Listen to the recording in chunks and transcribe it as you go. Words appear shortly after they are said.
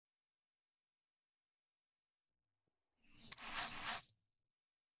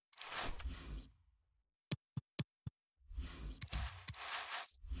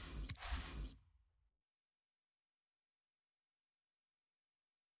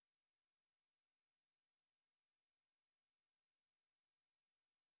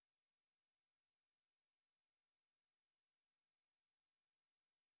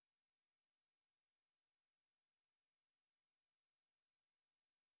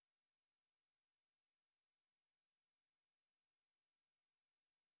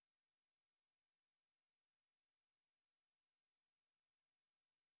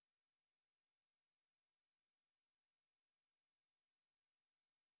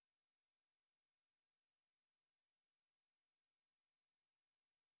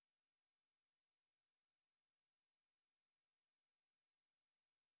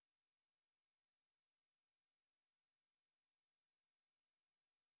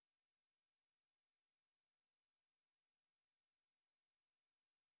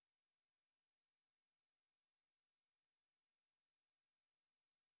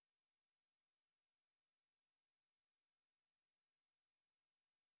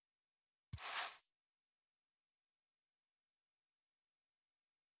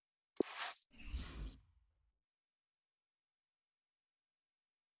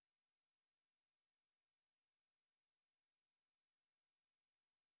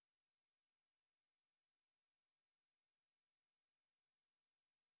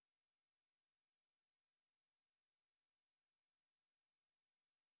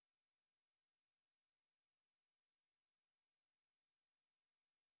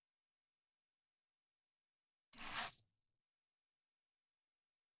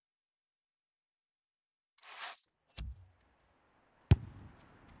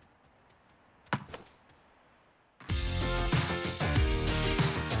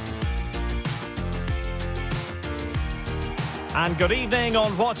And good evening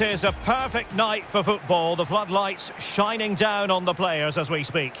on what is a perfect night for football. The floodlights shining down on the players as we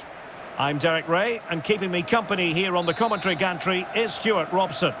speak. I'm Derek Ray, and keeping me company here on the commentary gantry is Stuart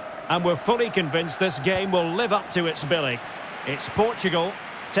Robson. And we're fully convinced this game will live up to its billing. It's Portugal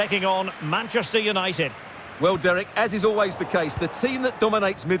taking on Manchester United. Well, Derek, as is always the case, the team that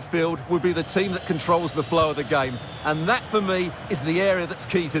dominates midfield will be the team that controls the flow of the game. And that, for me, is the area that's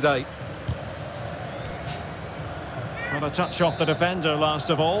key today. Well, a touch off the defender last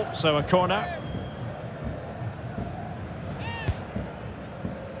of all, so a corner.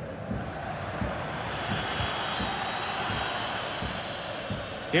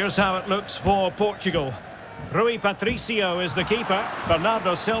 Here's how it looks for Portugal. Rui Patricio is the keeper.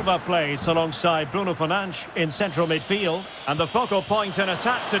 Bernardo Silva plays alongside Bruno Fernandes in central midfield. And the focal point in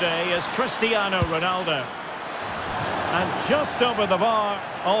attack today is Cristiano Ronaldo. And just over the bar,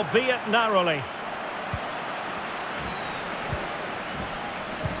 albeit narrowly.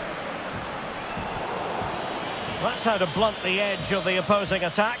 That's how to blunt the edge of the opposing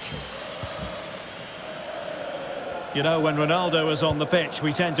attack. You know, when Ronaldo is on the pitch,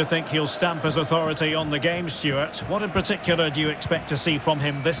 we tend to think he'll stamp his authority on the game, Stuart. What in particular do you expect to see from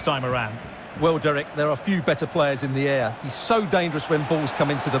him this time around? Well, Derek, there are a few better players in the air. He's so dangerous when balls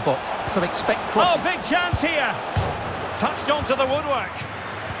come into the box, so expect crossing. Oh, big chance here! Touched onto the woodwork.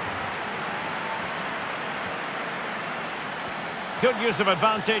 Good use of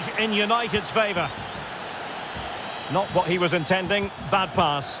advantage in United's favour. Not what he was intending, bad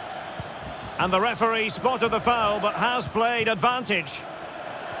pass. And the referee spotted the foul, but has played advantage.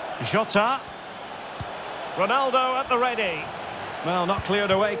 Jota. Ronaldo at the ready. Well, not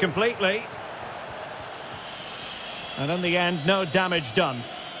cleared away completely. And in the end, no damage done.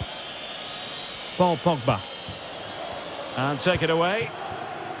 Paul Pogba. And take it away.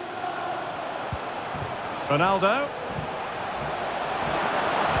 Ronaldo.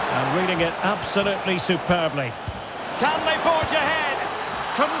 And reading it absolutely superbly. Can they forge ahead?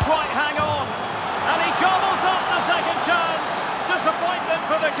 Couldn't quite hang on. And he gobbles up the second chance. Disappointment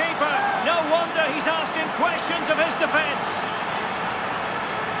for the keeper. No wonder he's asking questions of his defence.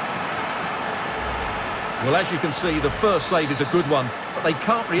 Well, as you can see, the first save is a good one, but they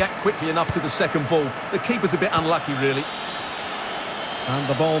can't react quickly enough to the second ball. The keeper's a bit unlucky, really. And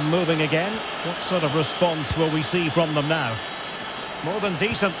the ball moving again. What sort of response will we see from them now? More than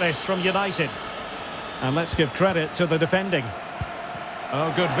decent, this, from United. And let's give credit to the defending.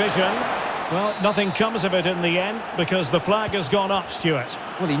 Oh, good vision. Well, nothing comes of it in the end because the flag has gone up, Stuart.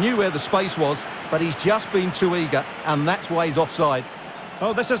 Well, he knew where the space was, but he's just been too eager, and that's why he's offside.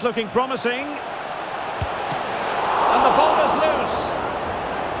 Oh, this is looking promising. And the ball is loose.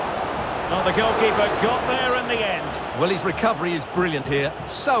 Well, the goalkeeper got there in the end. Well, his recovery is brilliant here.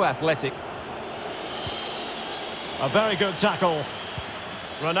 So athletic. A very good tackle.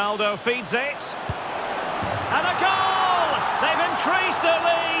 Ronaldo feeds it. And a goal! They've increased their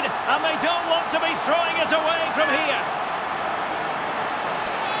lead, and they don't want to be throwing it away from here.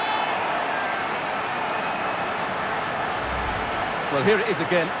 Well, here it is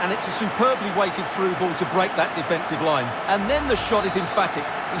again, and it's a superbly weighted through ball to break that defensive line. And then the shot is emphatic.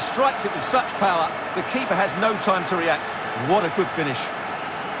 He strikes it with such power, the keeper has no time to react. What a good finish.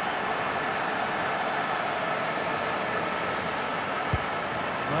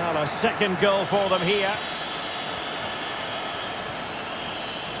 Well, a second goal for them here.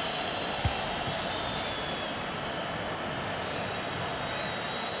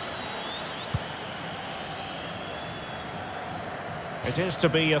 It is to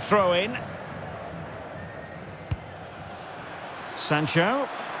be a throw-in. Sancho.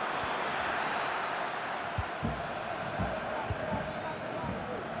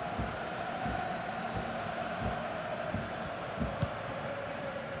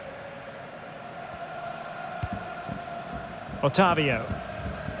 Otavio.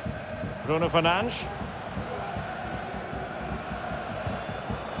 Bruno Fernandes.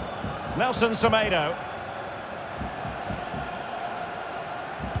 Nelson Semedo.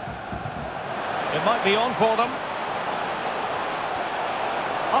 It might be on for them.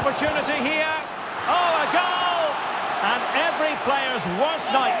 Opportunity here. Oh, a goal! And every player's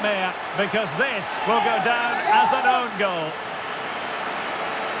worst nightmare, because this will go down as an own goal.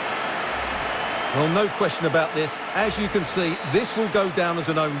 Well, no question about this. As you can see, this will go down as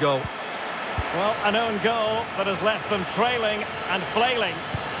an own goal. Well, an own goal that has left them trailing and flailing.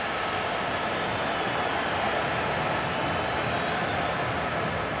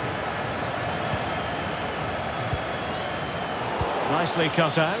 Nicely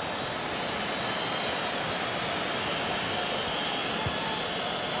cut out.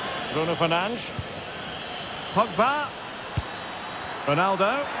 Bruno Fernandes. Pogba.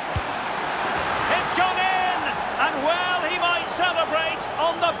 Ronaldo. It's gone in! And well, he might celebrate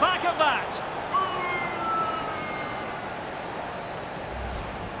on the back of that.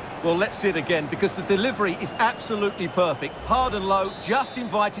 Well, let's see it again, because the delivery is absolutely perfect. Hard and low, just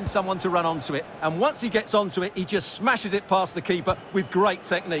inviting someone to run onto it. And once he gets onto it, he just smashes it past the keeper with great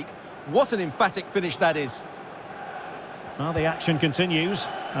technique. What an emphatic finish that is. Well, the action continues,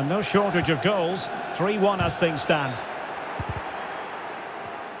 and no shortage of goals. 3-1 as things stand.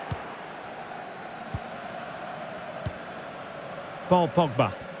 Paul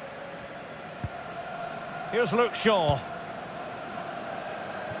Pogba. Here's Luke Shaw.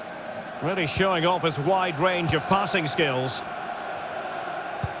 Really showing off his wide range of passing skills.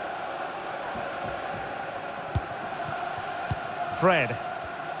 Fred.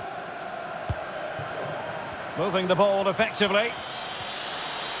 Moving the ball effectively.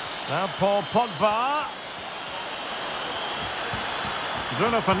 Now Paul Pogba.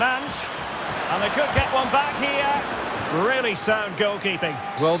 Bruno Fernandes. And they could get one back here. Really sound goalkeeping.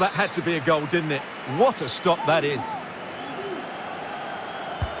 Well, that had to be a goal, didn't it? What a stop that is.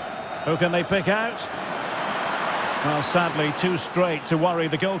 Who can they pick out? Well, sadly, too straight to worry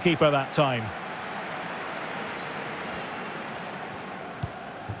the goalkeeper that time.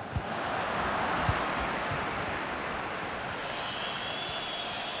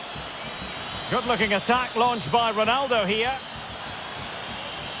 Good-looking attack launched by Ronaldo here.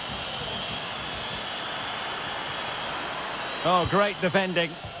 Oh, great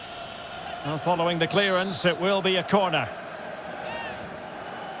defending. Well, following the clearance, it will be a corner.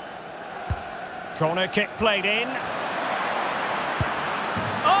 Corner kick played in.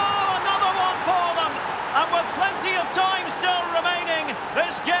 Oh, another one for them! And with plenty of time still remaining,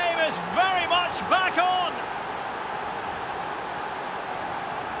 this game is very much back on!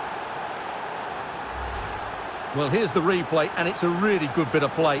 Well, here's the replay, and it's a really good bit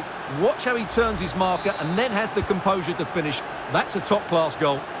of play. Watch how he turns his marker and then has the composure to finish. That's a top-class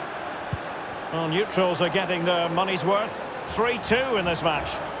goal. Well, neutrals are getting their money's worth. 3-2 in this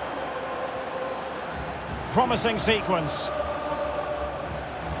match. Promising sequence.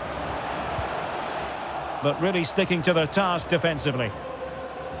 But really sticking to their task defensively.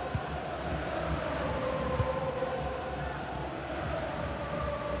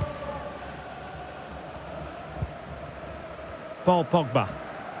 Paul Pogba.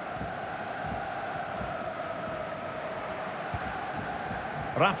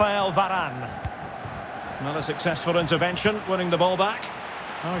 Rafael Varane. Well, a successful intervention, winning the ball back.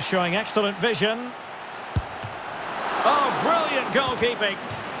 Oh, showing excellent vision. Oh, brilliant goalkeeping.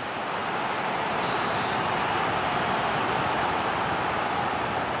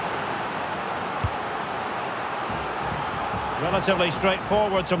 Relatively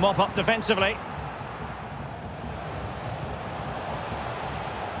straightforward to mop up defensively.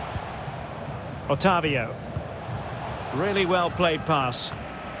 Otavio. Really well played pass.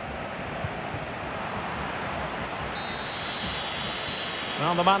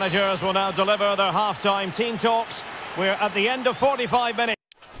 Well, the managers will now deliver their half-time team talks. We're at the end of 45 minutes.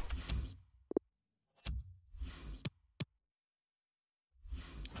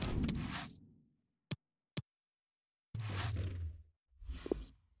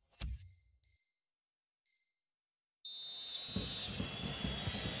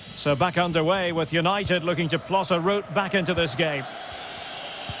 So back underway with United looking to plot a route back into this game.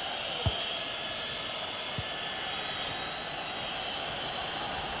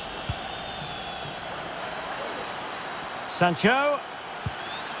 Sancho.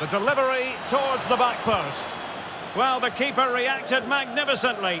 The delivery towards the back post. Well, the keeper reacted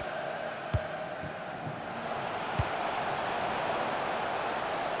magnificently.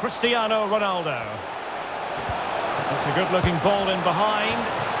 Cristiano Ronaldo. It's a good-looking ball in behind.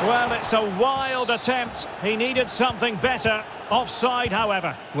 Well, it's a wild attempt. He needed something better. Offside,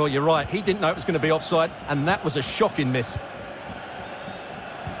 however. Well, you're right. He didn't know it was going to be offside, and that was a shocking miss.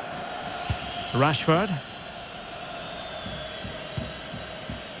 Rashford.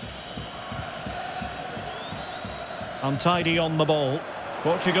 Untidy on the ball.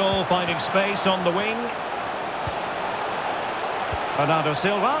 Portugal finding space on the wing. Bernardo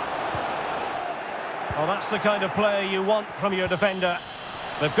Silva. Well, that's the kind of play you want from your defender.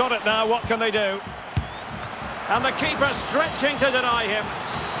 They've got it now, what can they do? And the keeper stretching to deny him.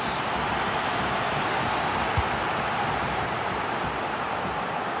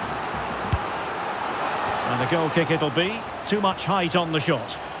 And a goal kick it'll be. Too much height on the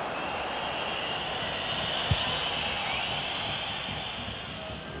shot.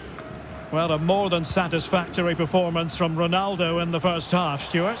 Well, a more than satisfactory performance from Ronaldo in the first half,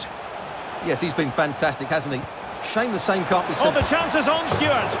 Stuart. Yes, he's been fantastic, hasn't he? Shame the same can't be said. Oh, the chance is on,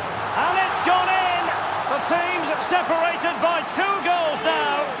 Stuart. And it's gone in. The team's separated by 2 goals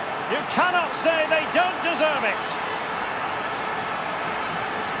now. You cannot say they don't deserve it.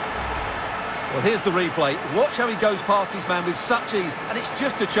 Well, here's the replay. Watch how he goes past his man with such ease, and it's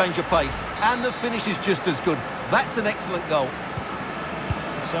just a change of pace. And the finish is just as good. That's an excellent goal.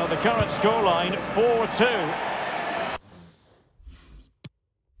 So the current scoreline, 4-2.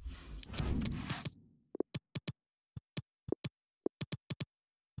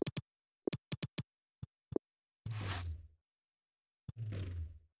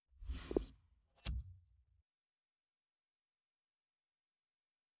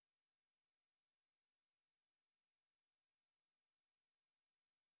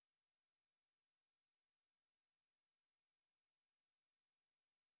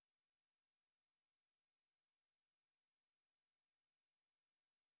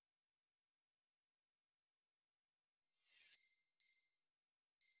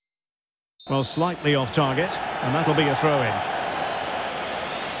 Well, slightly off target, and that'll be a throw-in.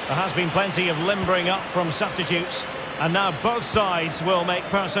 There has been plenty of limbering up from substitutes, and now both sides will make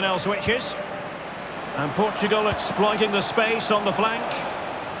personnel switches. And Portugal exploiting the space on the flank.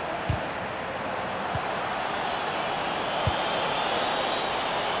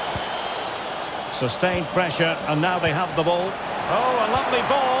 Sustained pressure, and now they have the ball. Oh, a lovely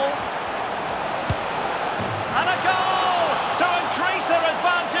ball. And a goal to increase their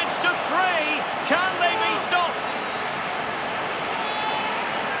advantage to 3. Can they be stopped?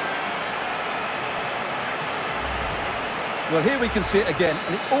 Well, here we can see it again,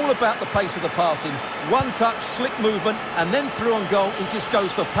 and it's all about the pace of the passing. One touch, slick movement, and then through on goal, he just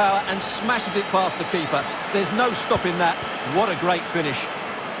goes for power and smashes it past the keeper. There's no stopping that. What a great finish.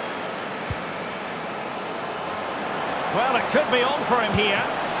 Well, it could be on for him here.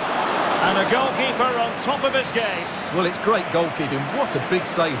 And a goalkeeper on top of his game. Well, it's great goalkeeping. What a big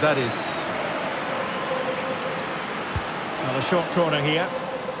save that is. Well, a short corner here.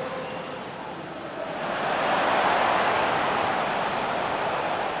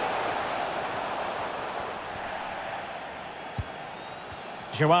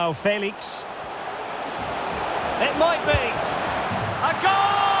 Joao Felix. It might be.